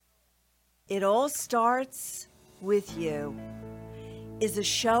It All Starts With You is a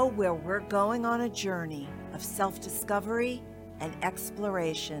show where we're going on a journey of self-discovery and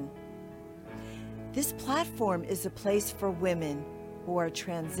exploration. This platform is a place for women who are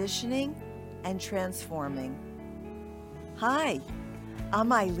transitioning and transforming. Hi,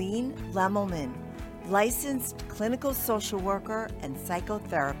 I'm Eileen Lemmelman, licensed clinical social worker and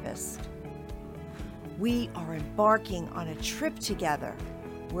psychotherapist. We are embarking on a trip together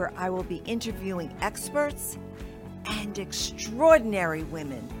where I will be interviewing experts and extraordinary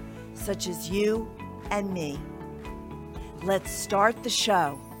women such as you and me. Let's start the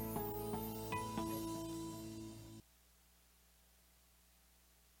show.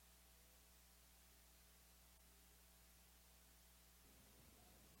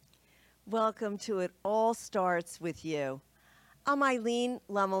 Welcome to It All Starts With You. I'm Eileen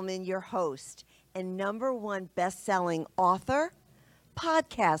Lemmelman, your host and #1 best-selling author,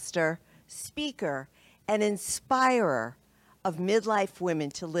 podcaster, speaker, and inspirer of midlife women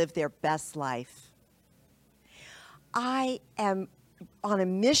to live their best life. I am on a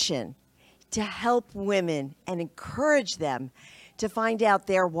mission to help women and encourage them to find out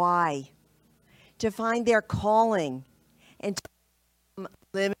their why, to find their calling, and to overcome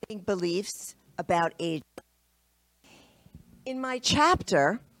limiting beliefs about age. In my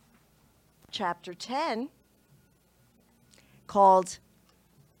chapter 10, called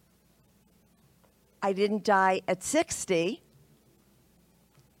I Didn't Die at 60,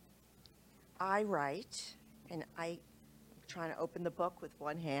 I write, and I'm trying to open the book with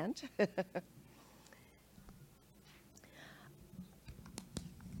one hand.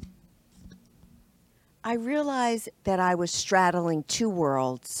 I realized that I was straddling two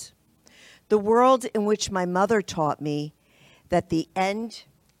worlds. The world in which my mother taught me that There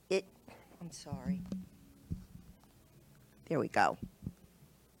we go.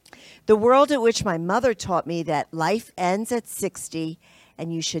 The world at which my mother taught me that life ends at 60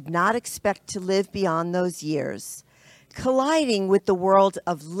 and you should not expect to live beyond those years, colliding with the world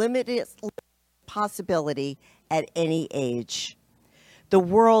of limited possibility at any age. The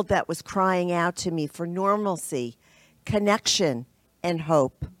world that was crying out to me for normalcy, connection, and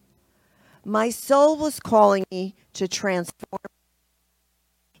hope. My soul was calling me to transform,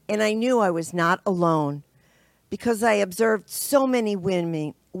 and I knew I was not alone because I observed so many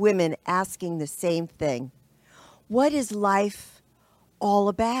women asking the same thing. What is life all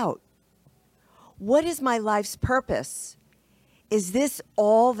about? What is my life's purpose? Is this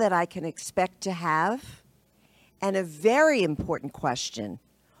all that I can expect to have? And a very important question,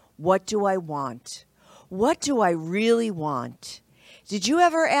 what do I want? What do I really want? Did you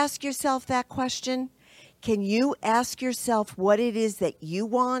ever ask yourself that question? Can you ask yourself what it is that you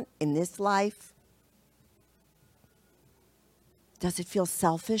want in this life? Does it feel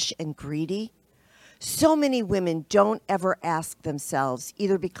selfish and greedy? So many women don't ever ask themselves,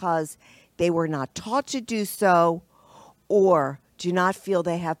 either because they were not taught to do so or do not feel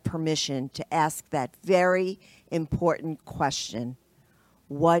they have permission to ask that very important question.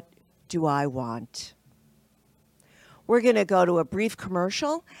 What do I want? We're going to go to a brief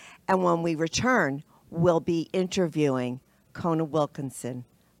commercial, and when we return, we'll be interviewing Kona Wilkinson,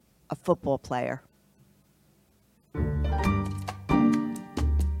 a football player.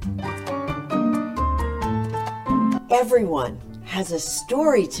 Everyone has a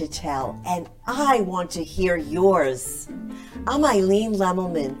story to tell, and I want to hear yours. I'm Eileen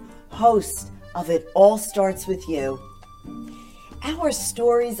Lemmelman, host of It All Starts With You. Our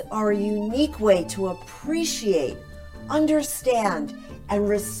stories are a unique way to appreciate, understand, and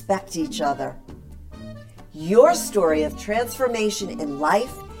respect each other. Your story of transformation in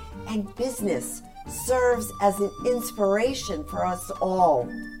life and business serves as an inspiration for us all.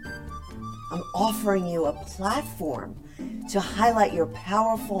 I'm offering you a platform to highlight your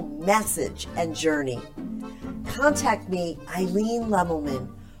powerful message and journey. Contact me, Eileen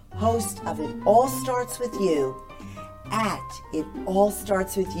Lemmelman, host of It All Starts With You, at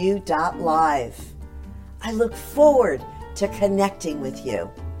itallstartswithyou.live. I look forward to connecting with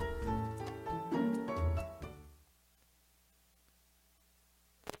you.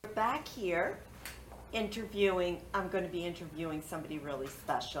 We're back here I'm going to be interviewing somebody really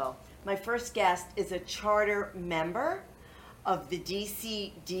special. My first guest is a charter member of the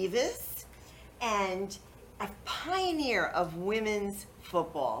DC Divas and a pioneer of women's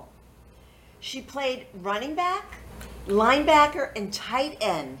football. She played running back, linebacker, and tight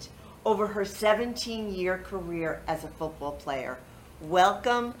end over her 17-year career as a football player.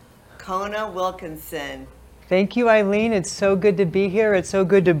 Welcome, Kona Wilkinson. Thank you, Eileen. It's so good to be here. It's so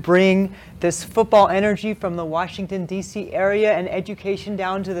good to bring this football energy from the Washington, D.C. area and education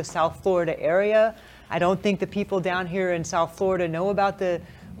down to the South Florida area. I don't think the people down here in South Florida know about the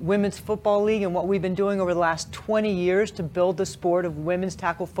Women's Football League and what we've been doing over the last 20 years to build the sport of women's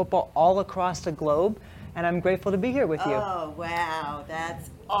tackle football all across the globe. And I'm grateful to be here with you. Oh, wow. That's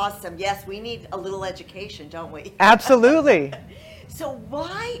awesome. Yes, we need a little education, don't we? Absolutely. So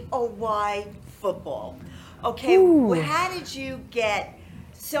why, oh, why football? Okay, how did you get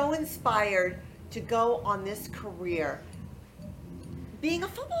so inspired to go on this career being a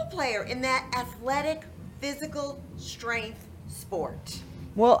football player in that athletic, physical strength sport?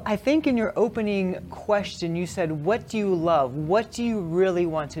 Well, I think in your opening question, you said, what do you love? What do you really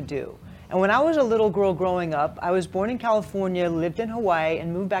want to do? And when I was a little girl growing up, I was born in California, lived in Hawaii,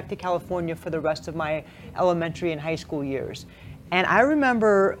 and moved back to California for the rest of my elementary and high school years. And I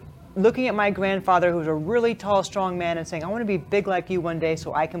remember looking at my grandfather, who was a really tall, strong man, and saying, I want to be big like you one day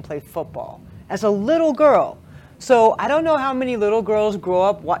so I can play football, as a little girl. So I don't know how many little girls grow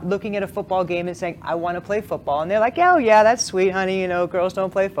up looking at a football game and saying, I want to play football. And they're like, oh yeah, that's sweet, honey, you know, girls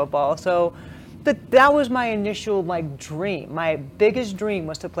don't play football. So that was my initial dream. My biggest dream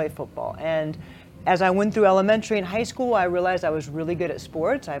was to play football. And as I went through elementary and high school, I realized I was really good at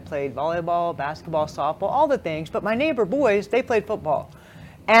sports. I played volleyball, basketball, softball, all the things. But my neighbor boys, they played football.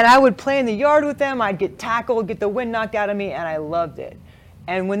 And I would play in the yard with them. I'd get tackled, get the wind knocked out of me, and I loved it.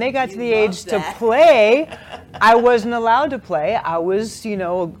 And when they got to the age to play, I wasn't allowed to play. I was, you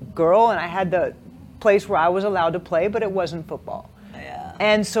know, a girl, and I had the place where I was allowed to play, but it wasn't football. Yeah.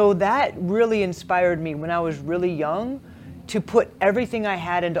 And so that really inspired me when I was really young to put everything I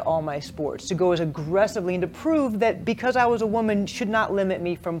had into all my sports, to go as aggressively and to prove that because I was a woman should not limit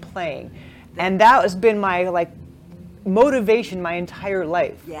me from playing. And that has been my motivation my entire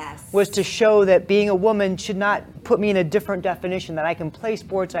life. Yes. Was to show that being a woman should not put me in a different definition, that I can play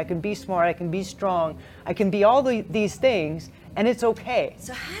sports, I can be smart, I can be strong, I can be all these things, and it's okay.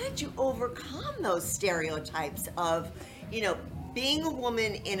 So how did you overcome those stereotypes of, you know, being a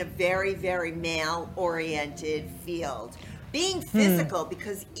woman in a very, very male-oriented field, being physical,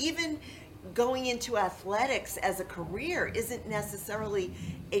 because even going into athletics as a career isn't necessarily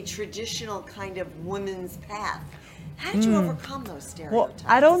a traditional kind of women's path. How did you overcome those stereotypes?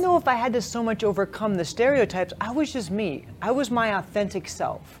 Well, I don't know if I had to so much overcome the stereotypes. I was just me. I was my authentic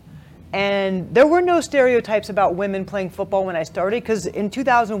self. And there were no stereotypes about women playing football when I started, because in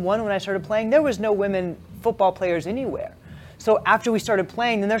 2001 when I started playing, there was no women football players anywhere. So after we started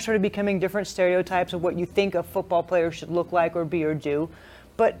playing, then there started becoming different stereotypes of what you think a football player should look like or be or do.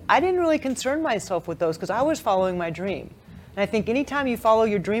 But I didn't really concern myself with those because I was following my dream. And I think anytime you follow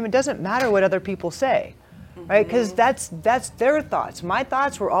your dream, it doesn't matter what other people say. Right? Because that's their thoughts. My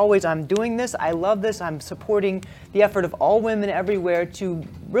thoughts were always, I'm doing this, I love this, I'm supporting the effort of all women everywhere to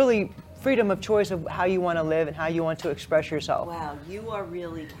really freedom of choice of how you want to live and how you want to express yourself. Wow, you are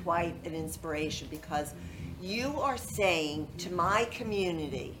really quite an inspiration, because you are saying to my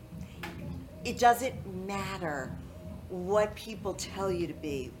community, it doesn't matter what people tell you to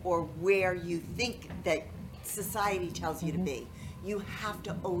be or where you think that society tells you to be. You have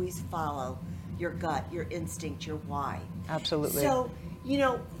to always follow your gut, your instinct, your why. Absolutely. So, you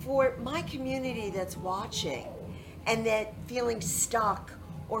know, for my community that's watching and that feeling stuck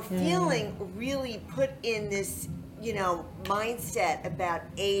or feeling really put in this, you know, mindset about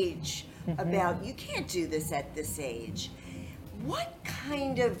age, about you can't do this at this age, what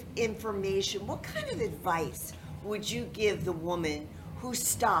kind of information, what kind of advice would you give the woman who's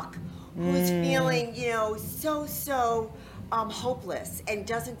stuck, who's feeling, you know, so hopeless and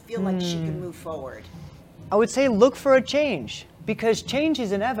doesn't feel like she can move forward? I would say look for a change, because change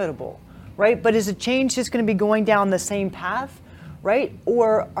is inevitable, right? But is a change just going to be going down the same path, right?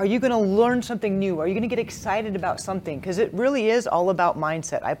 Or are you going to learn something new? Are you going to get excited about something? Because it really is all about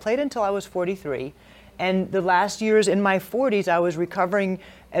mindset. I played until I was 43, and the last years in my 40s, I was recovering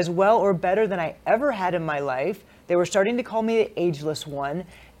as well or better than I ever had in my life. They were starting to call me the ageless one.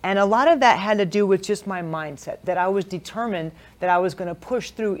 And a lot of that had to do with just my mindset, that I was determined that I was going to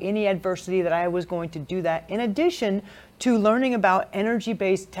push through any adversity, that I was going to do that, in addition to learning about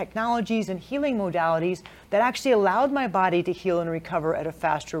energy-based technologies and healing modalities that actually allowed my body to heal and recover at a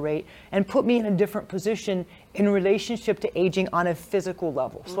faster rate and put me in a different position in relationship to aging on a physical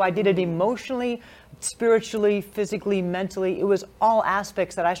level. So I did it emotionally, spiritually, physically, mentally. It was all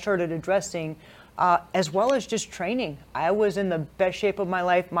aspects that I started addressing, as well as just training. I was in the best shape of my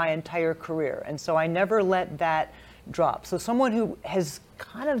life my entire career, and so I never let that drop. So someone who has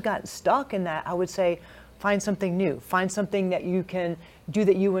kind of got stuck in that, I would say, find something new. Find something that you can do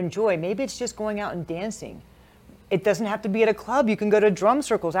that you enjoy. Maybe it's just going out and dancing. It doesn't have to be at a club. You can go to drum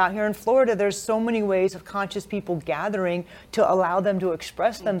circles. Out here in Florida, there's so many ways of conscious people gathering to allow them to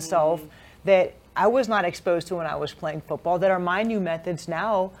express themselves that I was not exposed to when I was playing football, that are my new methods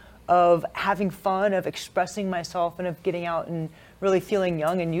now of having fun, of expressing myself, and of getting out and really feeling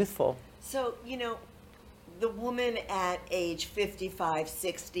young and youthful. So, the woman at age 55,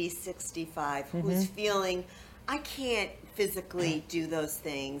 60, 65 who's feeling, I can't physically do those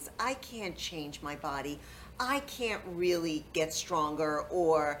things. I can't change my body. I can't really get stronger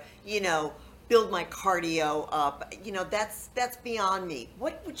or, build my cardio up. That's beyond me.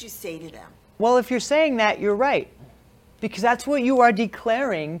 What would you say to them? Well, if you're saying that, you're right. Because that's what you are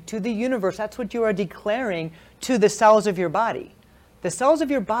declaring to the universe. That's what you are declaring to the cells of your body. The cells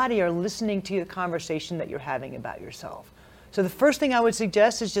of your body are listening to the conversation that you're having about yourself. So the first thing I would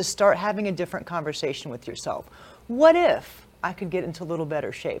suggest is just start having a different conversation with yourself. What if I could get into a little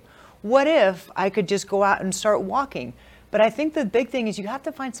better shape? What if I could just go out and start walking? But I think the big thing is you have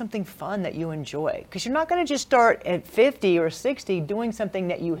to find something fun that you enjoy. Because you're not going to just start at 50 or 60 doing something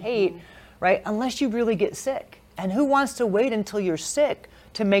that you hate, right? Unless you really get sick. And who wants to wait until you're sick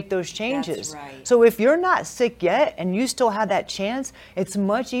to make those changes? That's right. So if you're not sick yet and you still have that chance, it's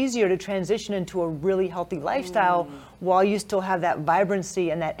much easier to transition into a really healthy lifestyle while you still have that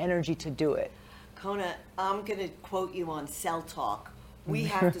vibrancy and that energy to do it. Kona, I'm going to quote you on Cell Talk. We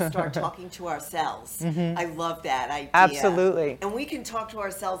have to start talking to ourselves. I love that idea. Absolutely. And we can talk to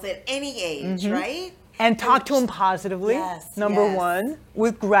ourselves at any age, right? And talk to them positively, Yes, number yes. one,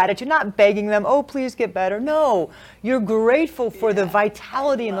 with gratitude, not begging them, oh, please get better. No, you're grateful for the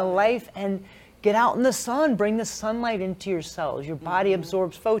vitality and the life, and get out in the sun, bring the sunlight into your cells. Your body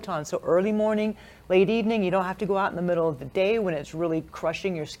absorbs photons. So early morning, late evening, you don't have to go out in the middle of the day when it's really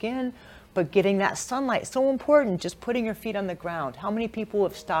crushing your skin, but getting that sunlight, so important, just putting your feet on the ground. How many people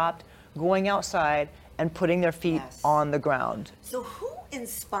have stopped going outside and putting their feet on the ground? So who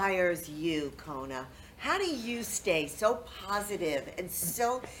inspires you, Kona? How do you stay so positive and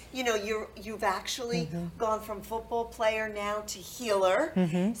so, you've actually gone from football player now to healer.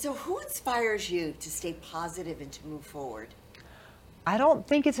 So who inspires you to stay positive and to move forward? I don't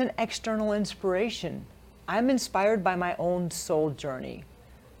think it's an external inspiration. I'm inspired by my own soul journey.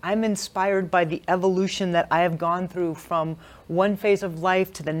 I'm inspired by the evolution that I have gone through from one phase of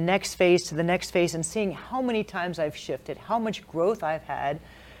life to the next phase to the next phase, and seeing how many times I've shifted, how much growth I've had,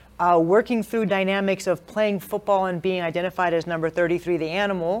 working through dynamics of playing football and being identified as number 33, the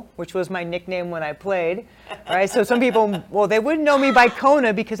animal, which was my nickname when I played. Right? So some people, well, they wouldn't know me by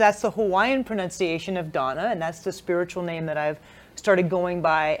Kona because that's the Hawaiian pronunciation of Donna, and that's the spiritual name that I've started going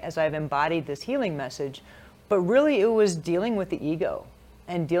by as I've embodied this healing message. But really, it was dealing with the ego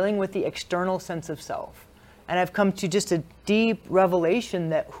and dealing with the external sense of self. And I've come to just a deep revelation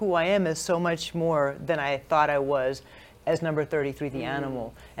that who I am is so much more than I thought I was as number 33, the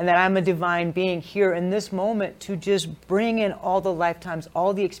animal. And that I'm a divine being here in this moment to just bring in all the lifetimes,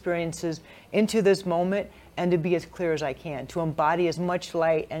 all the experiences into this moment, and to be as clear as I can, to embody as much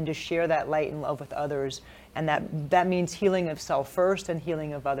light and to share that light and love with others. And that means healing of self first and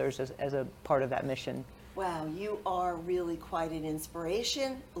healing of others as a part of that mission. Wow, you are really quite an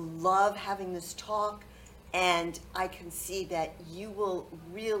inspiration. Love having this talk, and I can see that you will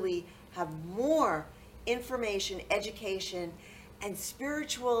really have more information, education, and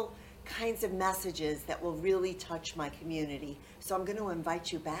spiritual kinds of messages that will really touch my community. So I'm going to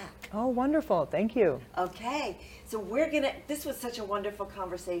invite you back. Oh, wonderful. Thank you. Okay, so this was such a wonderful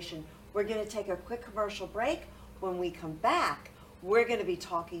conversation. We're going to take a quick commercial break. When we come back, we're going to be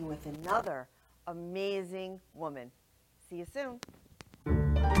talking with another amazing woman. See you soon.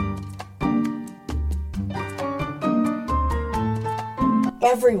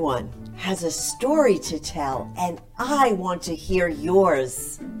 Everyone has a story to tell, and I want to hear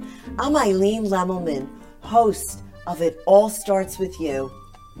yours. I'm Eileen Lemelman, host of It All Starts With You.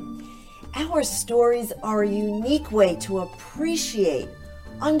 Our stories are a unique way to appreciate,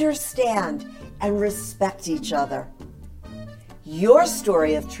 understand, and respect each other. Your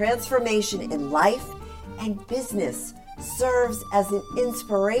story of transformation in life and business serves as an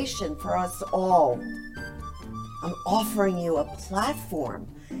inspiration for us all. I'm offering you a platform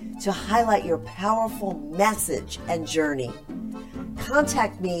to highlight your powerful message and journey.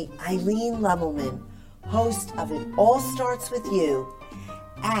 Contact me, Eileen Lemelman, host of It All Starts With You,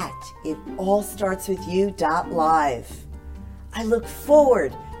 at itallstartswithyou.live. I look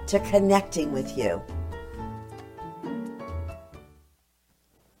forward to connecting with you.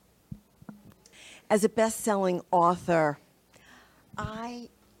 As a best-selling author, I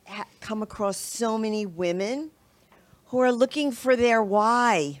come across so many women who are looking for their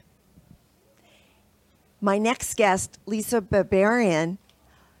why. My next guest, Lisa Barbarian,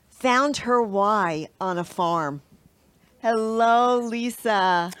 found her why on a farm. Hello,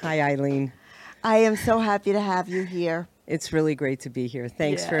 Lisa. Hi, Eileen. I am so happy to have you here. It's really great to be here.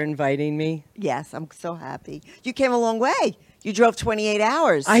 Thanks Yeah. for inviting me. Yes, I'm so happy. You came a long way. You drove 28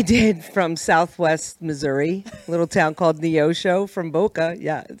 hours. I did from Southwest Missouri, a little town called Neosho from Boca.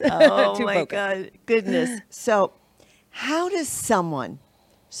 Yeah. Oh to my Boca. God, goodness. So, how does someone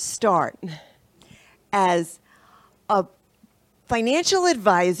start as a financial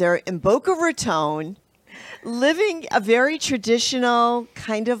advisor in Boca Raton, living a very traditional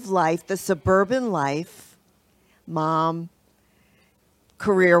kind of life, the suburban life, mom,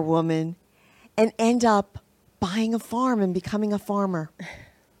 career woman, and end up buying a farm and becoming a farmer?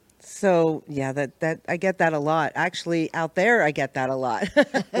 So yeah, that I get that a lot. Actually, out there, I get that a lot.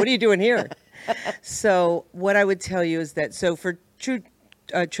 What are you doing here? So what I would tell you is that for true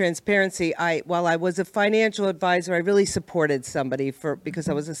transparency, while I was a financial advisor, I really supported somebody because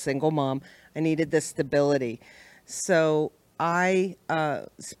I was a single mom. I needed the stability. So I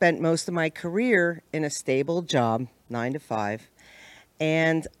spent most of my career in a stable job, 9 to 5,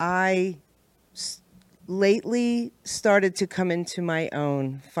 and I lately started to come into my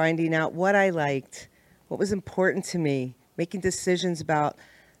own, finding out what I liked, what was important to me, making decisions about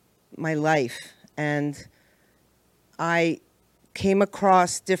my life. And I came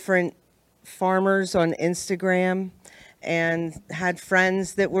across different farmers on Instagram and had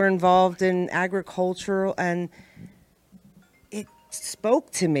friends that were involved in agricultural, and it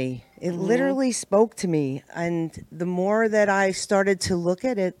spoke to me. It literally spoke to me. And the more that I started to look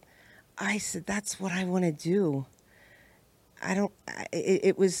at it, I said, that's what I want to do.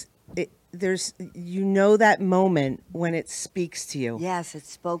 There's that moment when it speaks to you. Yes, it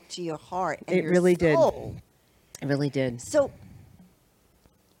spoke to your heart and It your really did. soul. It really did. So,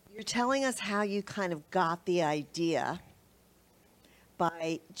 you're telling us how you kind of got the idea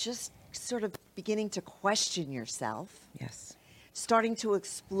by just sort of beginning to question yourself, Yes. starting to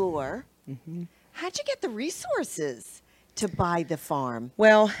explore. How'd you get the resources to buy the farm?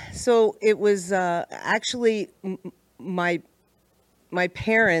 Well, so it was actually my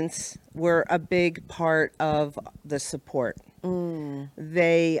parents were a big part of the support.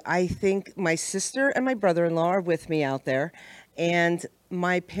 I think my sister and my brother-in-law are with me out there, and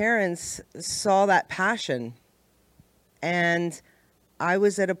my parents saw that passion. And I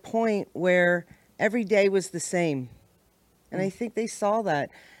was at a point where every day was the same. And I think they saw that.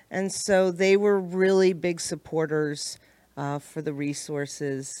 And so they were really big supporters for the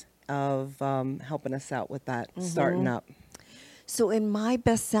resources of helping us out with that, starting up. So, in my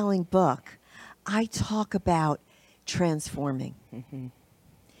best-selling book, I talk about transforming.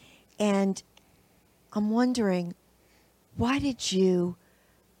 And I'm wondering, why did you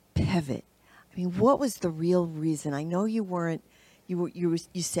pivot? I mean, what was the real reason? I know you weren't. You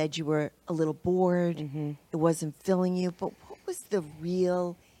said you were a little bored. It wasn't filling you. But what was the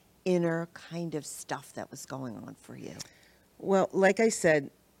real inner kind of stuff that was going on for you? Well, like I said,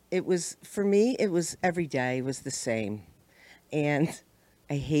 for me, it was every day was the same. And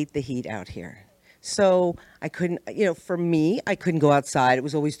I hate the heat out here. So I couldn't, for me, I couldn't go outside. It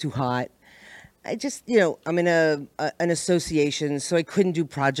was always too hot. I just, I'm in an association, so I couldn't do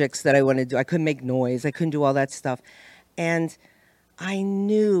projects that I wanted to do. I couldn't make noise. I couldn't do all that stuff. And I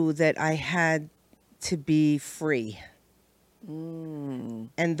knew that I had to be free. And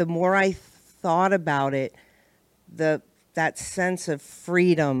the more I thought about it, that sense of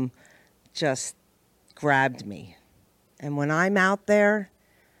freedom just grabbed me. And when I'm out there,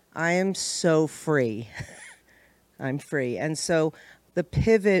 I am so free. I'm free. And so the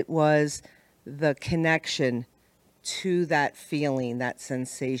pivot was the connection to that feeling, that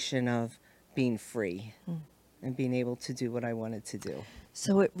sensation of being free and being able to do what I wanted to do.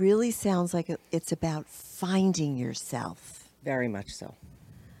 So it really sounds like it's about finding yourself. Very much so.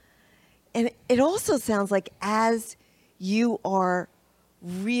 And it also sounds like as you are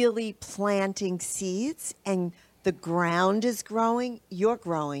really planting seeds and the ground is growing, you're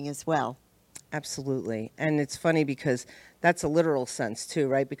growing as well. Absolutely. And it's funny because that's a literal sense too,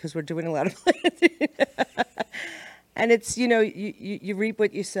 right? Because we're doing a lot of planting. And it's, you reap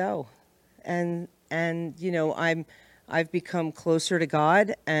what you sow. And I've become closer to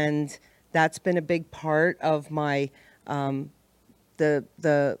God, and that's been a big part of my the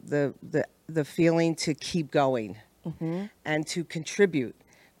feeling to keep going and to contribute,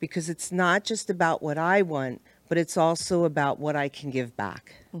 because it's not just about what I want, but it's also about what I can give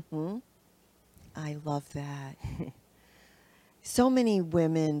back. I love that. So many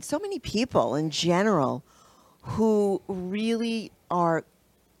women, so many people in general who really are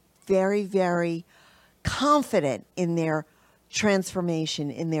very, very confident in their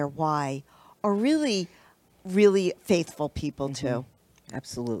transformation, in their why, are really, really faithful people too.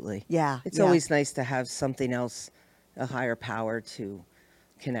 Absolutely. Yeah, It's yeah. always nice to have something else, a higher power to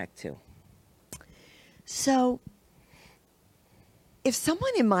connect to. So, if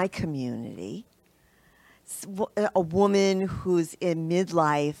someone in my community, a woman who's in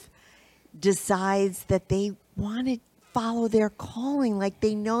midlife, decides that they want to follow their calling, like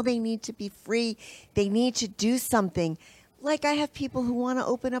they know they need to be free, they need to do something. Like I have people who want to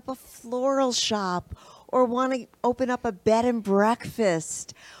open up a floral shop or want to open up a bed and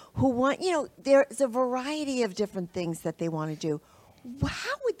breakfast, who want, there's a variety of different things that they want to do.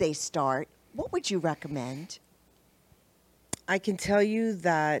 How would they start? What would you recommend? I can tell you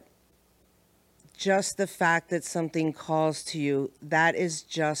that just the fact that something calls to you, that is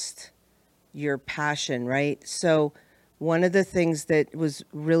just your passion, right? So one of the things that was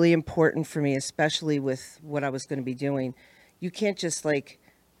really important for me, especially with what I was going to be doing, you can't just like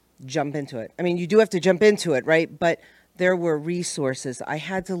jump into it. I mean, you do have to jump into it, right? But there were resources. I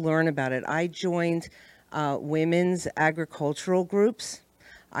had to learn about it. I joined women's agricultural groups.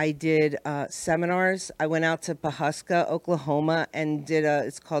 I did seminars. I went out to Pawhuska, Oklahoma, and did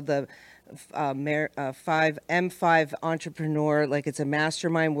it's called the M5 Entrepreneur, like it's a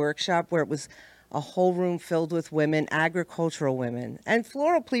mastermind workshop where it was a whole room filled with women, agricultural women, and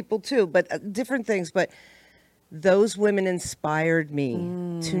floral people too, but different things. But those women inspired me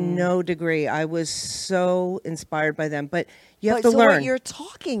to no degree. I was so inspired by them. But you have to so learn. what you're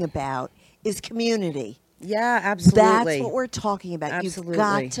talking about is community. Yeah, absolutely. That's what we're talking about. Absolutely. You've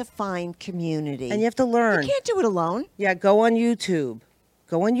got to find community. And you have to learn. You can't do it alone. Yeah, go on YouTube.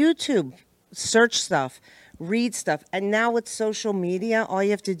 Go on YouTube. Search stuff. Read stuff. And now with social media, all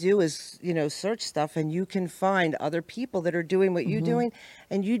you have to do is, search stuff and you can find other people that are doing what you're doing.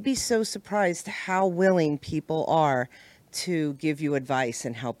 And you'd be so surprised how willing people are to give you advice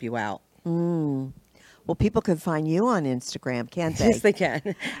and help you out. Well, people can find you on Instagram, can't they? Yes, they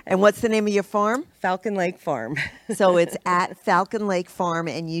can. And what's the name of your farm? Falcon Lake Farm. So it's at Falcon Lake Farm,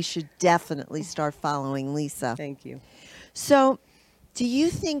 and you should definitely start following Lisa. Thank you. So, do you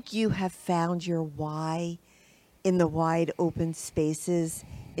think you have found your why in the wide open spaces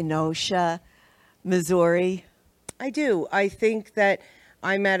in Osha, Missouri? I do. I think that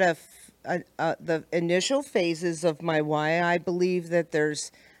I'm at the initial phases of my why. I believe that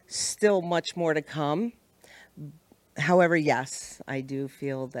there's still much more to come. However, yes, I do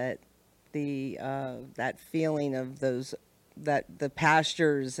feel that that feeling of the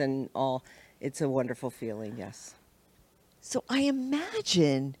pastures and all, it's a wonderful feeling. Yes. So I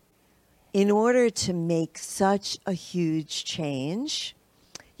imagine in order to make such a huge change,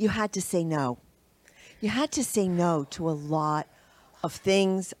 you had to say no. You had to say no to a lot of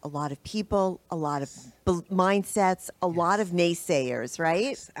things, a lot of people, a lot of mindsets, a lot of naysayers, right?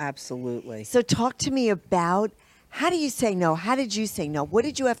 Yes, absolutely. So talk to me about, how do you say no? How did you say no? What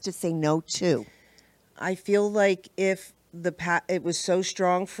did you have to say no to? I feel like if it was so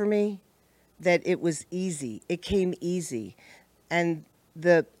strong for me that it was easy. It came easy. And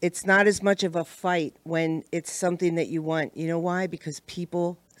it's not as much of a fight when it's something that you want. You know why? Because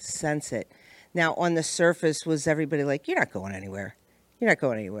people sense it. Now, on the surface, was everybody like, you're not going anywhere. You're not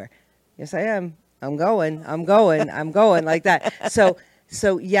going anywhere. Yes, I am. I'm going like that. So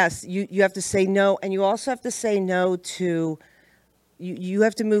yes, you have to say no. And you also have to say no to, you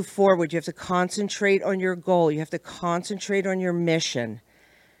have to move forward. You have to concentrate on your goal. You have to concentrate on your mission.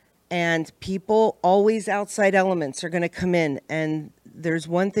 And people, always outside elements are going to come in. And there's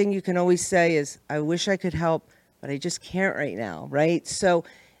one thing you can always say is, I wish I could help, but I just can't right now, right? So,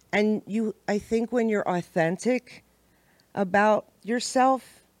 and I think when you're authentic about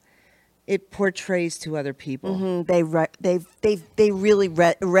yourself, it portrays to other people. They really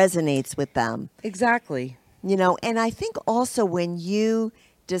resonates with them. Exactly. And I think also when you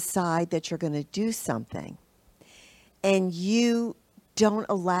decide that you're going to do something and you don't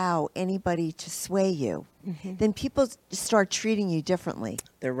allow anybody to sway you, then people start treating you differently.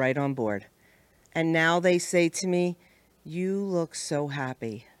 They're right on board. And now they say to me, you look so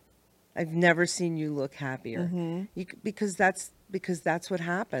happy. I've never seen you look happier. Because that's what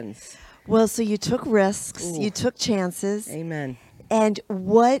happens. Well, so you took risks, Ooh. you took chances. Amen. And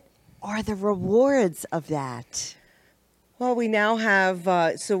what are the rewards of that? Well, we now have,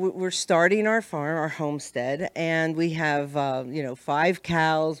 so we're starting our farm, our homestead, and we have, 5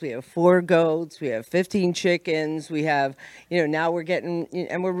 cows, we have 4 goats, we have 15 chickens, we have, now we're getting,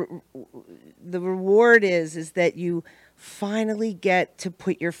 and the reward is that you finally get to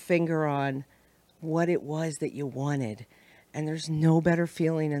put your finger on what it was that you wanted. And there's no better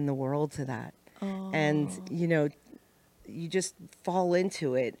feeling in the world to that. and you just fall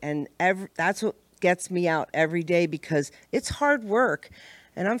into it, and that's what gets me out every day, because it's hard work.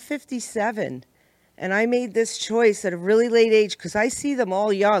 And I'm 57, and I made this choice at a really late age, because I see them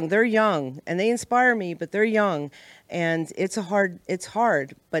all young. They're young and they inspire me, but they're young, and it's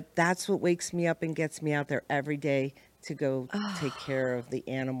hard, but that's what wakes me up and gets me out there every day to go take care of the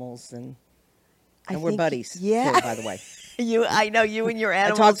animals. And we're think- buddies, yeah. too, by the way. I know you and your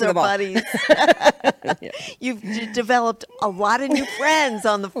talk animals to are them all. buddies. You've developed a lot of new friends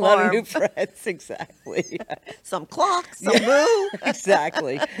on the A lot of farm. new friends, exactly. Some clock, some moo.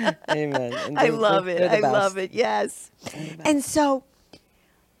 Exactly. Amen. And I they're- love they're it. the I best. love it. Yes. And so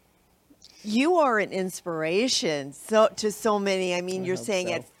you are an inspiration to so many. I mean, you're hope saying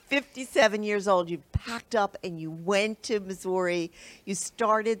so. at 57 years old, you packed up and you went to Missouri. You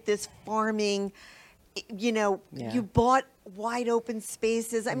started this farming. Yeah. You bought wide open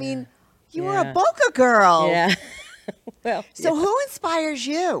spaces. I mean, you were a Yeah. Boca girl. Yeah. Well, So who inspires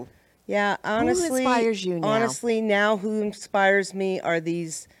you? yeah, honestly, inspires you now? Honestly, now who inspires me are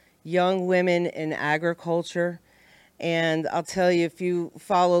these young women in agriculture. And I'll tell you, if you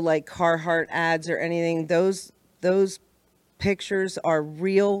follow like Carhartt ads or anything, those pictures are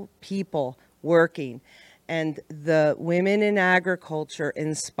real people working. And the women in agriculture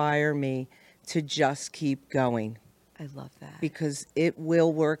inspire me to just keep going, I love that. because it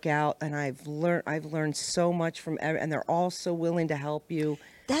will work out. And I've learned so much from and they're all so willing to help you.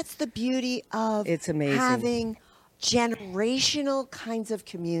 That's the beauty of It's amazing. having generational kinds of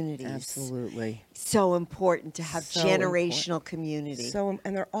communities. Absolutely. So important to have So generational community. So,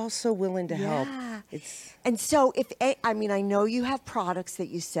 and they're all so willing to help. Yeah. It's And so, I know you have products that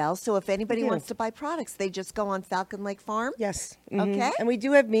you sell. So, if anybody We do. wants to buy products, they just go on Falcon Lake Farm. yes. Okay. And we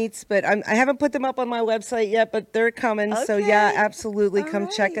do have meats, but I haven't put them up on my website yet, but they're coming. So yeah, Okay. absolutely, All come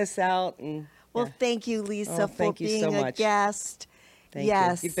check right. us out. And Well, yeah. thank you, Lisa, Oh, thank for you being so a much. guest. Thank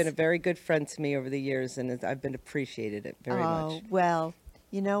yes. you. You've been a very good friend to me over the years, and I've been appreciated it very much. Well,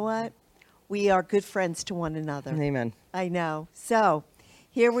 you know what? We are good friends to one another. Amen. I know. So,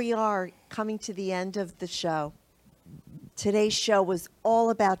 here we are coming to the end of the show. Today's show was all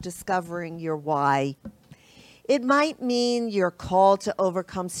about discovering your why. It might mean you're called to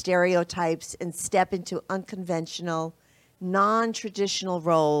overcome stereotypes and step into unconventional, non-traditional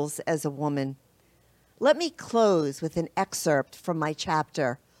roles as a woman. Let me close with an excerpt from my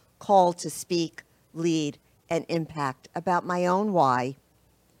chapter, Called to Speak, Lead, and Impact, about my own why.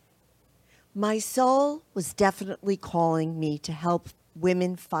 My soul was definitely calling me to help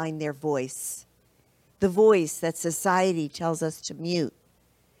women find their voice, the voice that society tells us to mute,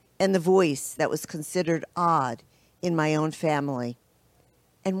 and the voice that was considered odd in my own family.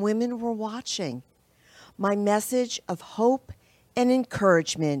 And women were watching. My message of hope and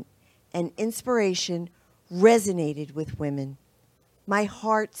encouragement and inspiration resonated with women. My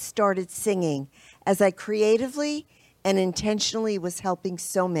heart started singing as I creatively and intentionally was helping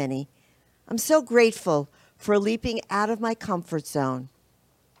so many. I'm so grateful for leaping out of my comfort zone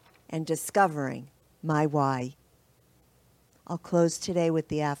and discovering my why. I'll close today with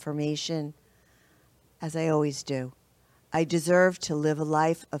the affirmation, as I always do. I deserve to live a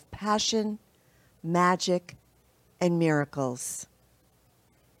life of passion, magic, and miracles.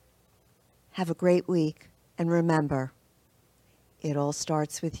 Have a great week, and remember, it all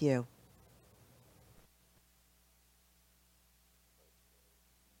starts with you.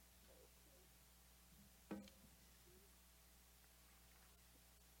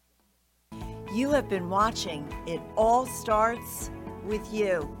 You have been watching It All Starts With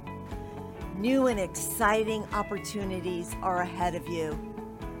You. New and exciting opportunities are ahead of you.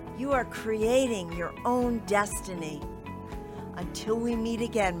 You are creating your own destiny. Until we meet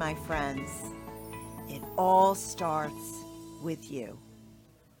again, my friends, it all starts with you.